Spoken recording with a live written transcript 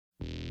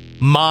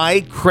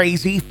My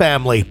Crazy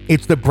Family.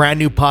 It's the brand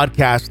new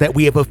podcast that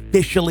we have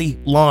officially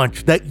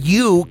launched that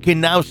you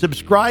can now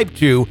subscribe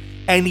to,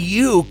 and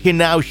you can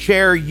now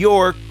share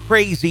your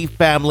crazy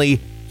family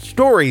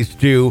stories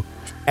to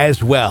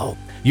as well.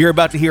 You're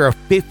about to hear a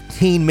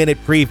 15-minute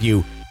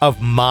preview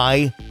of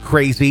My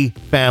Crazy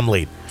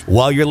Family.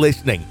 While you're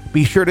listening,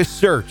 be sure to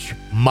search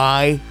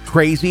My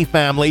Crazy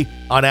Family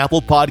on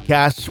Apple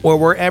Podcasts or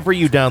wherever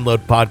you download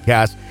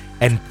podcasts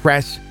and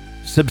press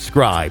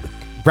subscribe.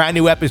 Brand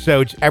new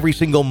episodes every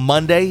single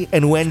Monday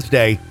and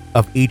Wednesday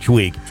of each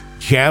week,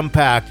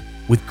 jam-packed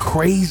with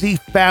crazy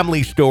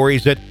family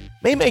stories that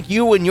may make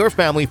you and your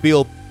family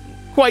feel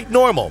quite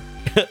normal,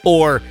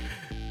 or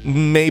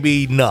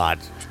maybe not.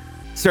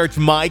 Search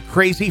My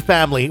Crazy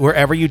Family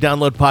wherever you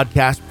download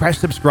podcasts, press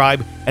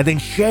subscribe, and then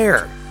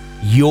share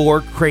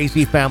your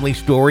crazy family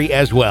story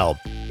as well.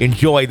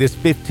 Enjoy this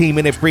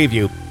 15-minute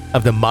preview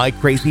of the My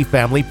Crazy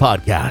Family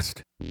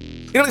podcast.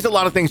 You know, there's a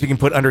lot of things you can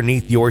put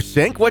underneath your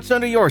sink. What's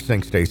under your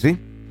sink, Stacey?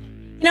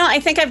 I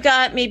think I've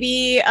got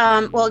maybe,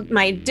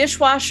 my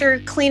dishwasher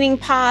cleaning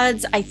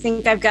pods. I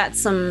think I've got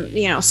some,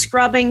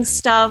 scrubbing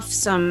stuff,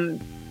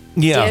 some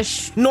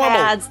dish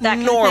pads,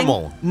 that kind of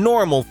thing.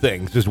 Normal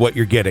things is what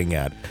you're getting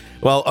at.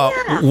 Well,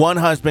 one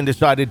husband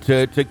decided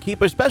to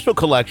keep a special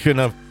collection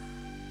of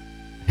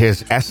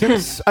his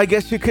essence, I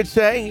guess you could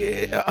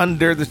say,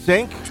 under the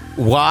sink.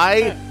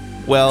 Why?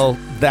 Well,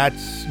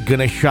 that's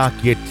gonna shock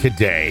you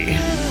today.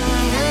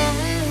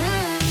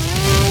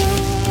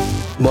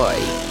 My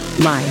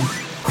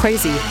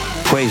crazy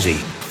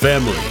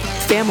family.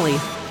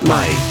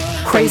 My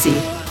crazy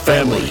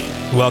family.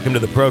 Welcome to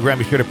the program.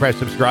 Be sure to press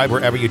subscribe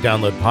wherever you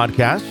download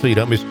podcasts so you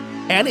don't miss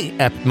any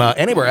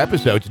of our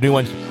episodes. New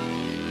ones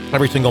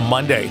every single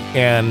Monday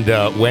and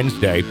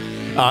Wednesday.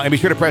 And be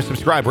sure to press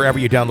subscribe wherever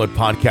you download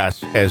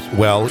podcasts as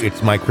well.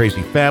 It's My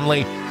Crazy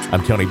Family.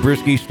 I'm Tony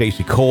Bruschi,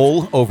 Stacey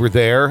Cole over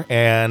there.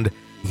 And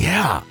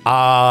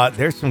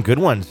there's some good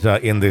ones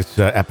in this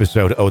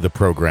episode of the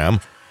program.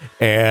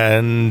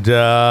 And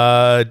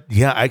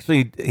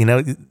actually,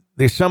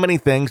 there's so many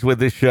things with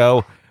this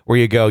show where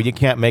you go, you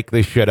can't make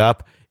this shit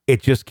up.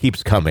 It just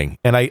keeps coming.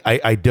 And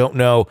I don't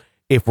know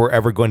if we're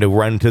ever going to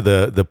run to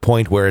the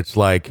point where it's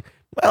like,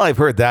 well, I've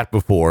heard that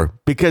before,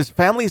 because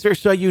families are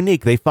so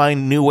unique. They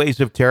find new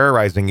ways of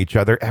terrorizing each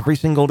other every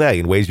single day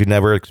in ways you'd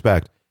never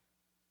expect.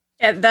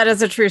 Yeah, that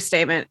is a true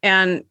statement.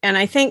 And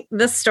I think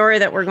this story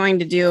that we're going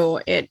to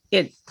do, it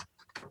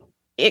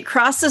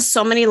crosses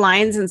so many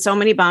lines and so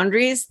many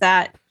boundaries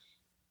that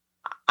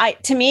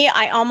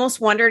I almost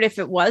wondered if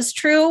it was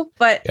true,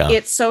 but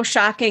It's so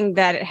shocking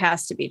that it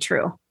has to be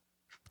true.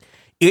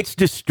 It's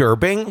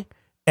disturbing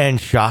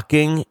and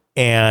shocking,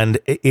 and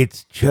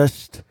it's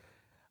just,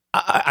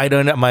 I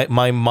don't know.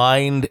 My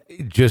mind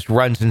just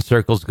runs in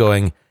circles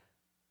going,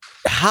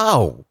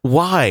 how?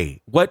 Why?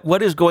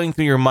 What is going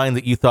through your mind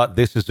that you thought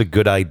this is a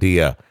good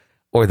idea,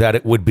 or that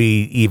it would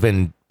be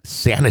even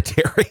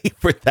sanitary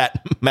for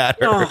that matter?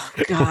 Oh,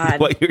 God.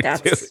 What you're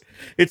doing.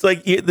 It's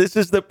like, this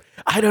is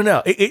I don't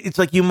know. It's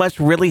like you must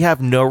really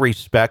have no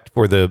respect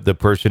for the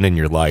person in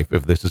your life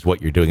if this is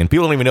what you're doing. And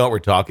people don't even know what we're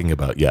talking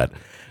about yet.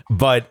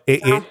 But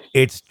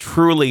it's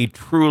truly,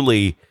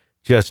 truly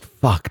just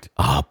fucked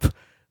up.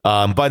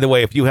 By the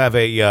way, if you have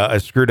a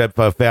screwed up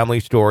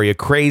family story, a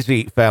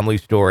crazy family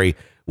story,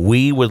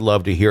 we would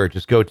love to hear it.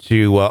 Just go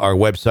to our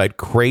website,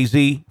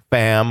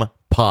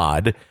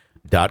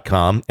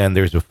 crazyfampod.com, and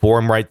there's a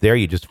form right there.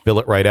 You just fill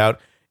it right out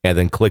and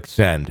then click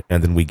send,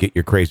 and then we get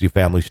your crazy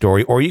family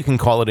story. Or you can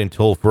call it in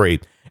toll free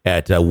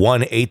at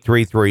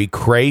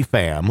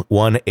 1-833-CRAYFAM,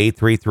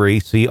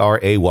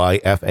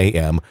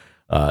 1-833-CRAYFAM.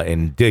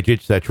 In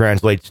digits, that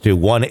translates to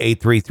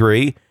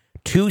 1-833-272-9326,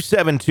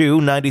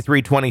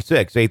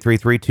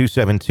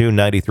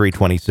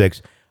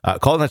 833-272-9326.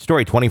 Call that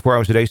story 24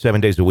 hours a day, 7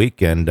 days a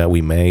week, and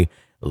we may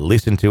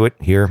listen to it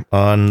here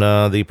on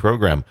the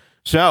program.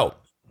 So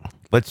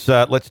let's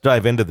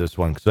dive into this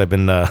one, because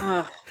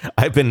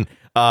I've been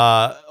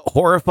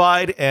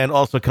horrified and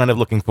also kind of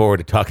looking forward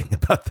to talking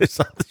about this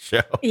on the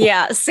show.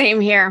 Yeah,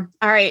 same here.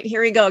 All right,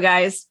 here we go,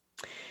 guys.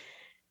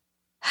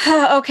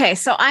 Okay,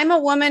 so I'm a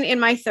woman in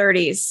my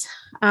 30s.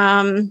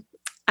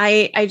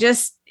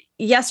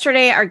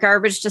 Yesterday, our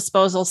garbage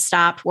disposal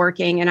stopped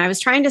working, and I was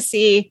trying to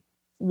see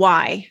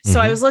why. So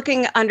I was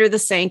looking under the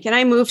sink, and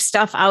I moved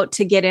stuff out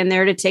to get in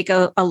there to take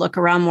a look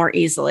around more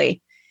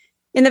easily.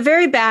 In the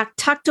very back,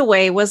 tucked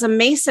away, was a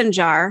mason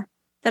jar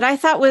that I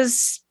thought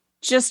was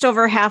just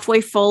over halfway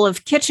full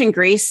of kitchen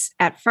grease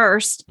at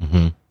first,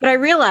 but I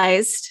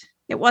realized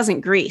it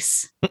wasn't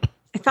grease.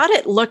 I thought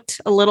it looked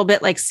a little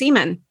bit like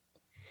semen.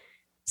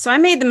 So I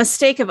made the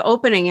mistake of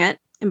opening it,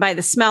 and by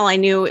the smell, I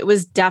knew it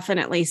was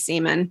definitely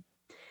semen.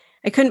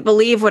 I couldn't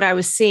believe what I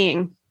was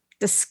seeing.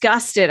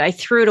 Disgusted, I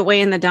threw it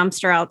away in the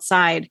dumpster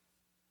outside.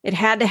 It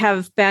had to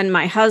have been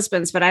my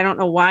husband's, but I don't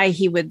know why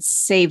he would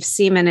save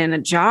semen in a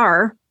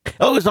jar.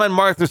 Oh, it was on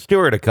Martha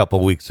Stewart a couple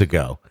weeks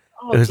ago.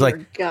 Oh, it was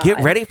like, God.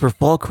 Get ready for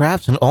fall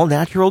crafts and all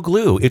natural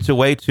glue. It's a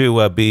way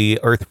to be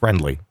earth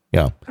friendly.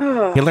 Yeah.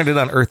 Ugh. He learned it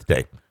on Earth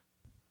Day.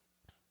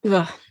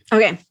 Ugh.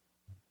 Okay.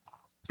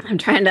 I'm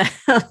trying to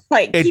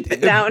keep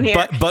it down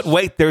here. But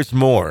wait, there's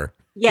more.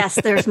 Yes,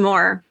 there's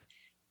more.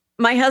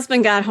 My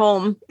husband got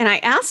home and I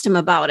asked him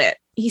about it.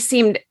 He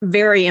seemed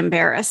very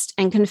embarrassed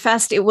and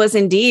confessed it was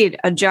indeed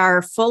a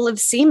jar full of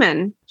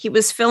semen he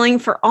was filling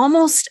for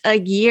almost a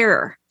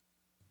year.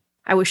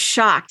 I was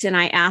shocked and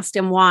I asked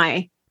him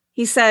why.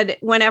 He said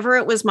whenever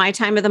it was my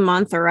time of the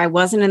month or I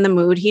wasn't in the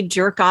mood, he'd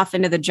jerk off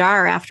into the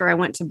jar after I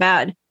went to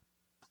bed.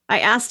 I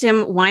asked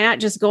him, why not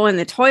just go in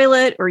the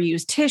toilet or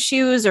use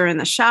tissues or in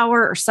the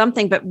shower or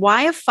something, but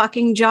why a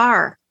fucking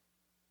jar?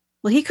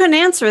 Well, he couldn't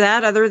answer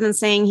that other than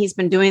saying he's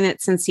been doing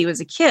it since he was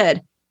a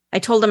kid. I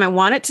told him I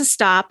want it to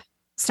stop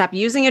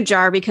using a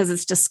jar because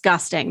it's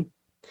disgusting.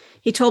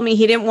 He told me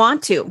he didn't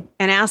want to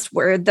and asked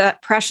where the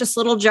precious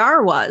little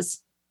jar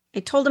was. I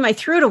told him I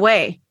threw it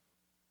away.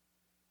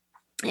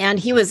 And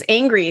he was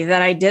angry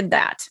that I did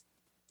that.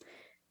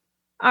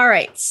 All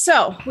right,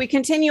 so we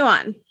continue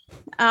on.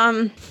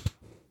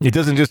 It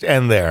doesn't just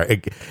end there.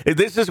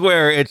 This is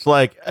where it's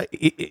like,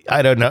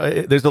 I don't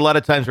know. There's a lot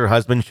of times where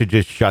husbands should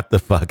just shut the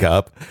fuck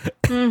up.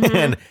 Mm-hmm.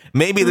 And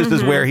maybe this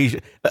is where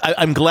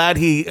I'm glad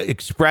he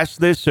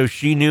expressed this so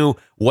she knew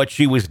what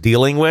she was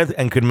dealing with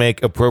and could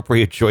make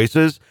appropriate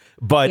choices.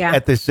 But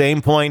at the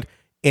same point,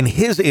 in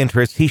his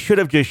interest, he should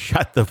have just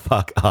shut the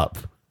fuck up.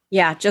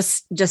 Yeah,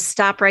 just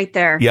stop right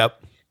there. Yep.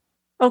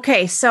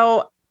 Okay,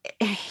 so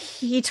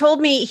he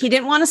told me he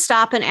didn't want to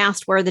stop and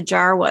asked where the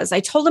jar was. I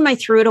told him I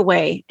threw it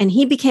away and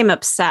he became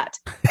upset.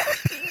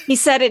 He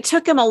said it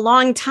took him a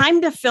long time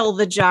to fill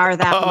the jar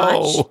that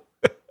much.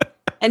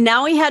 And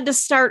now he had to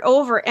start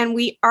over. And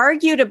we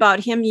argued about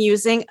him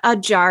using a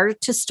jar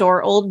to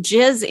store old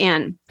jizz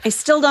in. I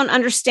still don't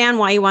understand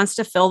why he wants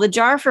to fill the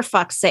jar, for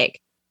fuck's sake.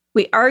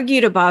 We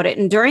argued about it.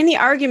 And during the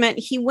argument,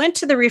 he went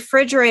to the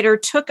refrigerator,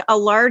 took a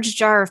large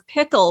jar of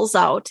pickles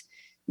out,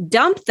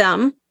 dumped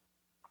them,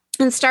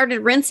 and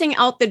started rinsing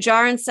out the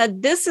jar and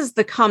said, this is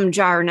the cum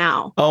jar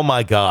now. Oh,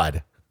 my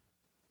God.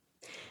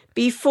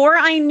 Before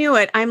I knew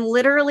it, I'm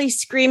literally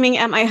screaming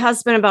at my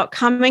husband about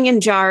coming in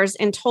jars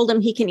and told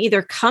him he can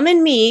either come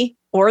in me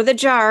or the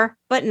jar,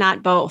 but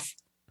not both.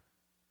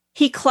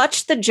 He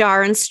clutched the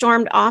jar and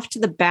stormed off to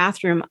the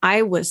bathroom.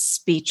 I was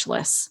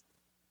speechless.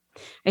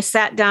 I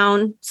sat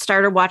down,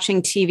 started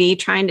watching TV,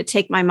 trying to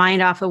take my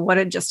mind off of what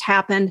had just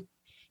happened.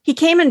 He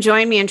came and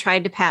joined me and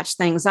tried to patch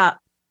things up.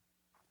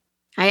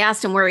 I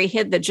asked him where he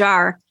hid the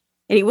jar,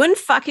 and he wouldn't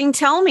fucking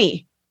tell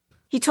me.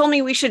 He told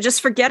me we should just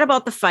forget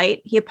about the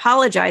fight. He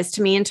apologized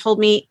to me and told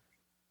me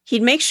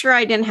he'd make sure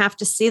I didn't have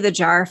to see the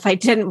jar if I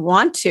didn't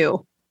want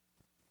to.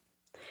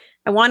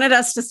 I wanted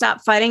us to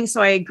stop fighting,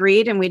 so I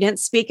agreed, and we didn't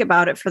speak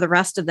about it for the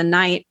rest of the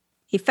night.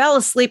 He fell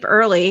asleep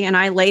early, and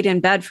I laid in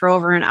bed for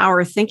over an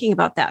hour thinking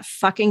about that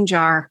fucking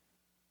jar.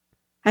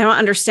 I don't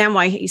understand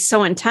why he's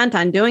so intent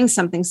on doing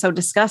something so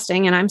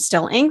disgusting, and I'm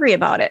still angry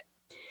about it.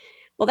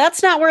 Well,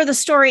 that's not where the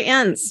story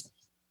ends.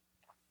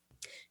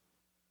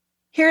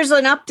 Here's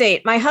an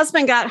update. My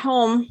husband got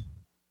home.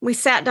 We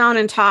sat down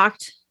and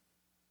talked.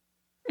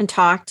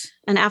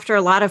 And after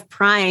a lot of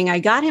prying, I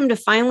got him to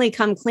finally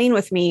come clean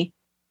with me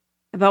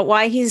about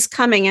why he's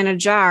coming in a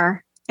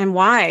jar and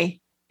why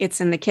it's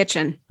in the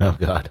kitchen. Oh,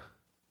 God.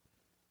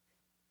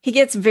 He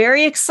gets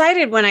very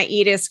excited when I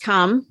eat his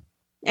cum,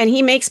 and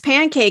he makes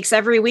pancakes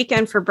every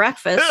weekend for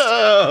breakfast.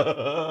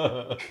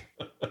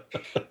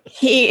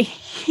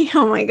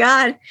 Oh my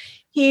God.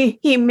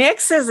 He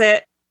mixes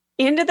it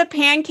into the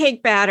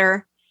pancake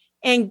batter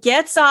and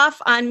gets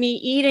off on me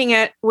eating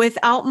it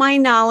without my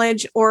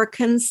knowledge or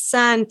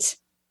consent.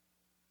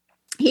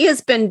 He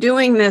has been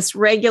doing this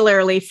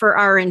regularly for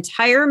our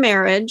entire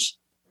marriage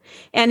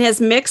and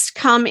has mixed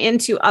cum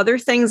into other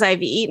things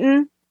I've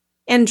eaten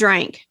and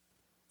drank.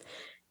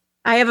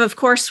 I have, of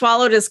course,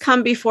 swallowed his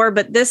cum before,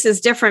 but this is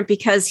different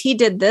because he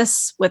did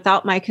this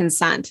without my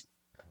consent.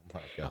 Oh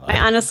my God. I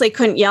honestly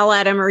couldn't yell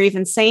at him or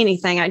even say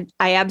anything.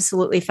 I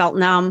absolutely felt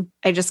numb.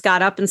 I just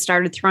got up and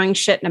started throwing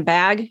shit in a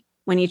bag.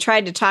 When he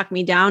tried to talk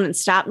me down and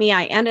stop me,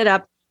 I ended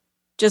up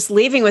just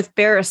leaving with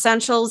bare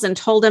essentials and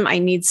told him I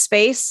need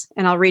space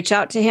and I'll reach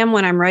out to him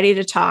when I'm ready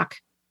to talk.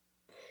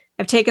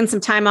 I've taken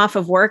some time off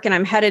of work and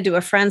I'm headed to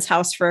a friend's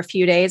house for a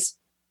few days.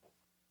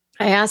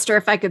 I asked her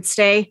if I could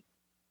stay.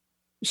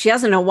 She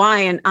doesn't know why.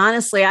 And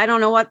honestly, I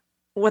don't know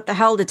what the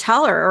hell to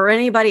tell her or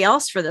anybody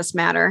else for this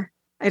matter.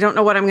 I don't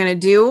know what I'm going to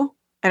do.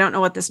 I don't know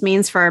what this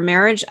means for our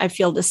marriage. I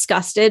feel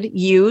disgusted,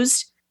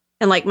 used,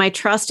 and like my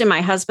trust in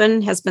my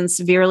husband has been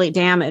severely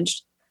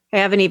damaged. I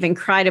haven't even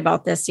cried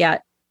about this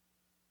yet.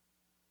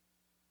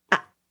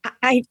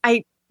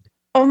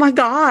 Oh my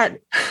God.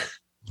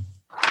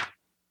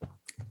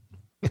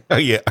 Oh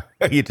yeah.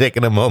 Are you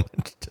taking a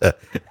moment to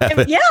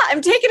have Yeah,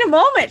 I'm taking a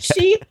moment.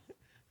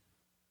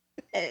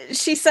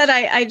 She said,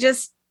 I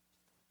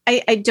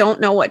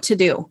don't know what to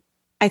do.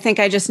 I think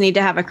I just need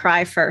to have a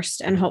cry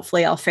first and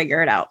hopefully I'll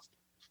figure it out.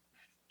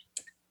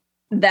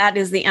 That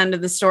is the end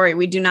of the story.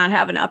 We do not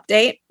have an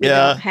update. We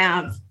don't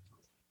have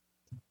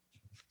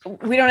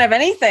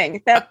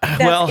anything. That's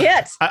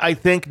it. I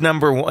think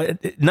number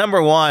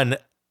one,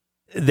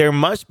 there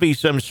must be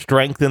some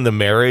strength in the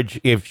marriage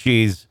if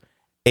she's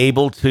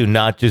able to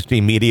not just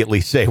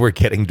immediately say we're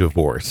getting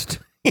divorced.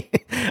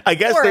 I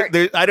guess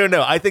I don't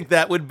know. I think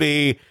that would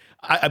be.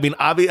 I mean,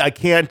 obviously, I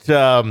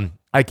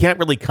can't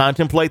really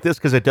contemplate this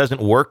because it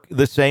doesn't work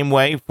the same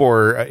way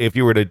for if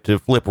you were to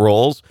flip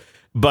roles.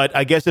 But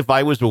I guess if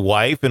I was a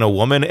wife and a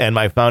woman and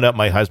I found out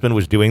my husband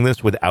was doing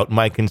this without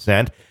my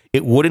consent,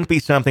 it wouldn't be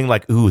something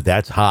like, ooh,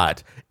 that's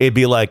hot. It'd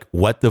be like,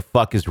 what the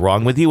fuck is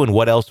wrong with you and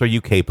what else are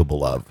you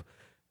capable of?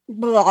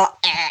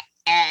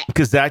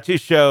 Because that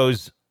just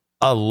shows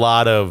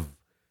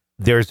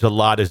there's a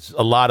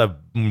lot of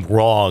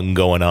wrong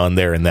going on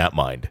there in that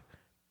mind.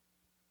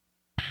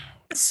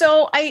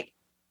 So I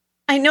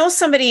know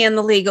somebody in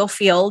the legal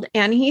field,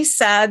 and he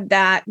said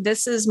that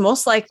this is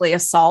most likely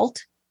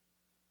assault,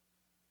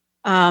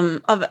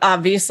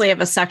 obviously of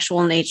a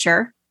sexual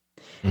nature.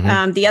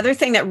 Mm-hmm. The other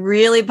thing that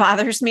really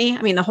bothers me,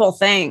 I mean, the whole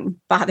thing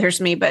bothers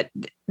me, but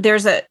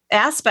there's an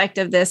aspect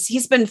of this.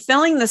 He's been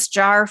filling this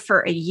jar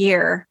for a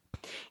year.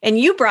 And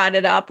you brought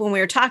it up when we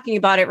were talking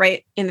about it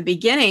right in the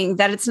beginning,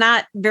 that it's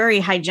not very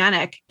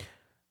hygienic.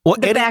 Well,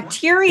 the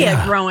bacteria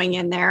growing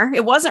in there,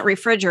 it wasn't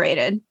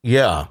refrigerated.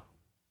 Yeah.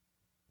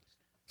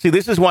 See,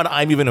 this is one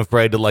I'm even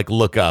afraid to like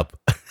look up.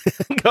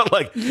 Go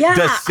like,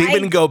 does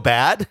semen go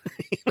bad?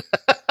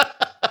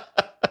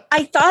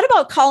 I thought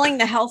about calling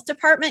the health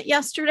department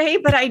yesterday,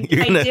 but I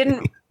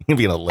didn't.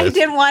 Be on a list. I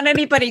didn't want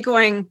anybody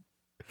going,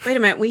 wait a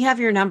minute, we have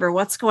your number.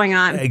 What's going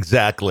on?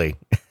 Exactly.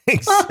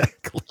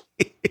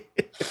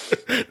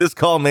 This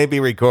call may be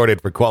recorded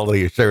for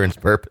quality assurance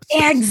purposes.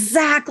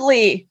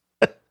 Exactly.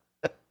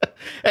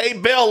 Hey,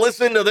 Bill,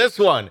 listen to this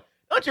one.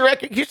 Don't you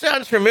reckon? He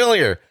sounds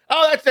familiar.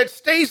 Oh, that's that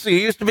Stacy who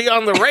used to be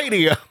on the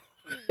radio.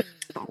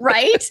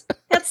 Right?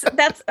 That's.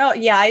 Oh,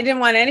 yeah. I didn't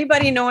want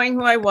anybody knowing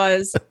who I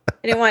was.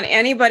 I didn't want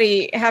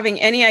anybody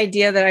having any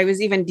idea that I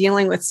was even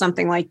dealing with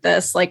something like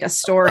this, like a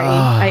story.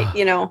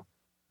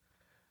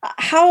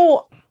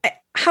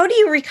 How do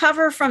you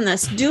recover from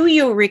this? Do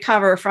you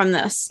recover from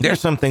this? There's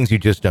some things you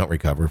just don't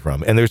recover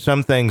from. And there's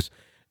some things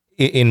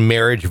in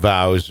marriage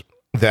vows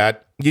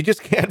that you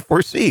just can't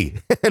foresee.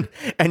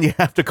 And you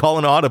have to call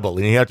an audible.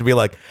 And you have to be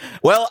like,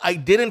 well, I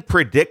didn't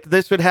predict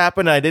this would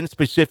happen. I didn't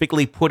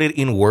specifically put it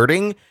in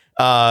wording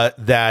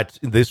that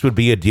this would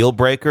be a deal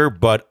breaker.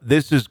 But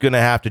this is going to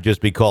have to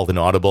just be called an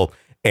audible.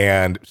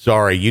 And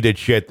sorry, you did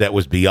shit that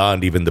was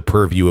beyond even the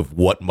purview of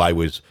what I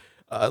was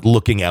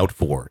looking out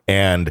for.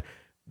 And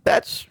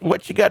that's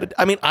what you got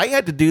to. I mean, I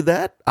had to do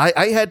that.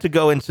 I had to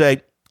go and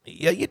say,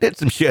 yeah, you did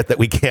some shit that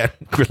we can't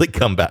really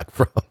come back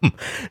from.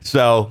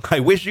 So I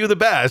wish you the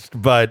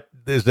best, but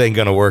this ain't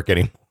going to work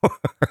anymore.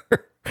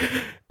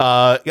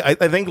 I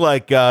think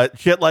like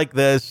shit like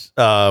this,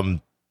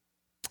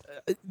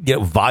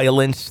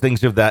 violence,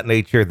 things of that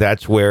nature.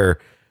 That's where,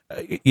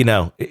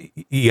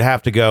 you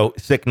have to go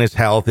sickness,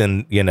 health,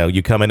 and,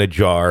 you come in a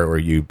jar or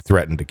you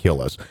threaten to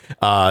kill us.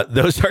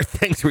 Those are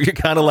things where you're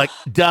kind of like,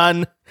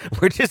 done.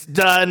 We're just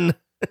done.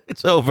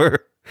 It's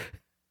over.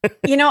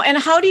 And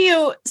how do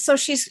you, so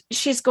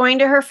she's going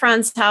to her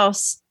friend's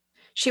house.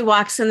 She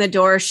walks in the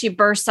door. She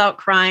bursts out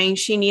crying.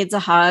 She needs a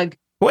hug.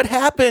 What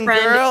happened,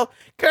 girl?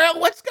 Girl,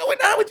 what's going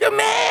on with your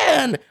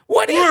man?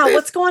 What is this?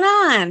 What's going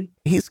on?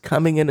 He's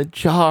coming in a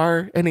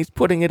jar and he's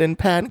putting it in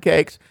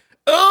pancakes.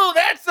 Oh,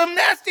 that's some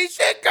nasty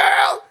shit,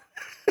 girl.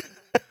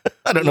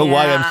 I don't know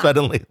why I'm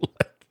suddenly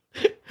like,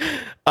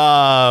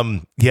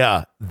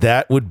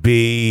 that would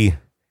be,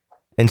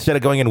 instead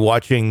of going and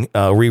watching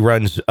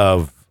reruns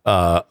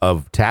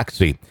of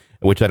Taxi,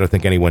 which I don't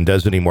think anyone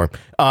does anymore,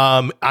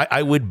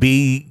 I would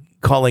be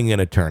calling an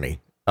attorney.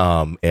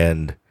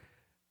 And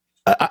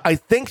I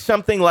think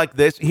something like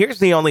this, here's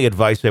the only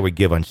advice I would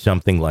give on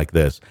something like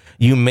this.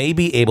 You may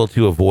be able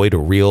to avoid a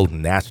real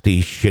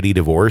nasty, shitty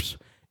divorce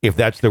if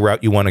that's the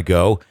route you want to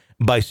go,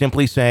 by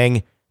simply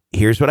saying,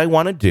 here's what I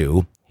want to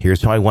do.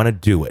 Here's how I want to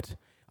do it.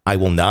 I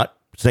will not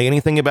say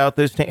anything about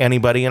this to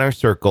anybody in our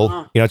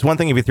circle. It's one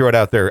thing if you throw it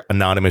out there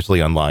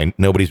anonymously online.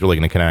 Nobody's really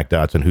going to connect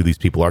dots on who these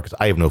people are, because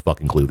I have no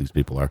fucking clue who these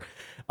people are.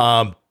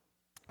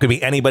 Could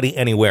be anybody,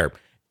 anywhere.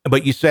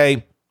 But you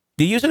say,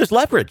 you use it as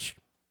leverage.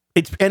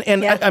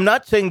 I'm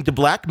not saying to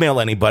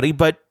blackmail anybody,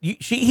 but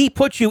he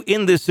put you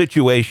in this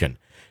situation.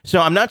 So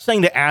I'm not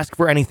saying to ask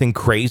for anything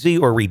crazy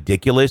or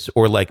ridiculous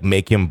or like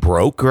make him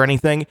broke or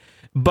anything,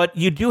 but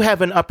you do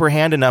have an upper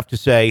hand enough to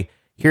say,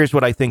 here's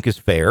what I think is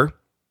fair.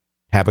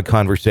 Have a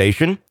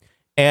conversation,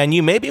 and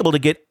you may be able to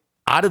get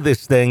out of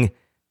this thing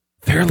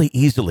fairly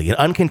easily. An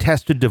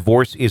uncontested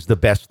divorce is the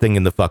best thing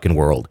in the fucking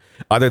world.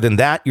 Other than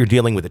that, you're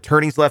dealing with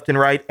attorneys left and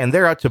right, and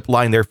they're out to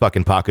line their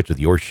fucking pockets with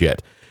your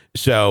shit.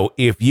 So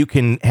if you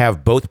can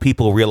have both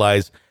people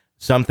realize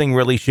something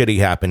really shitty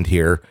happened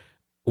here,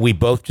 we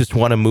both just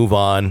want to move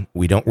on.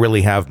 We don't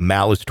really have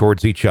malice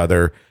towards each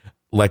other.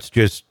 Let's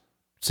just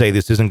say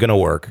this isn't going to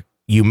work.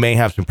 You may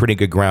have some pretty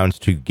good grounds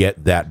to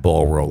get that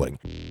ball rolling.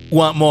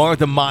 Want more of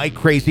the My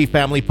Crazy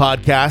Family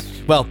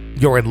podcast? Well,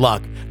 you're in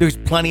luck. There's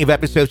plenty of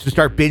episodes to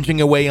start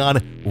binging away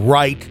on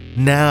right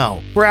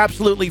now for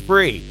absolutely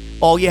free.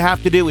 All you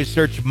have to do is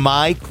search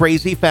My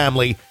Crazy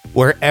Family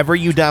wherever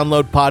you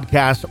download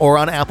podcasts or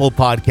on Apple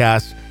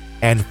Podcasts.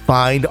 and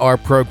find our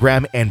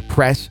program and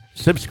press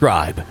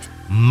subscribe.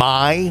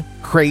 My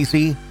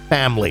Crazy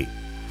Family.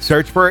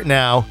 Search for it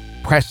now,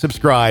 press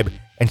subscribe,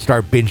 and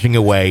start binging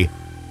away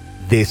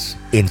this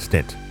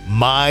instant.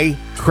 My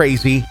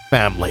Crazy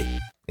Family.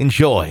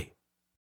 Enjoy.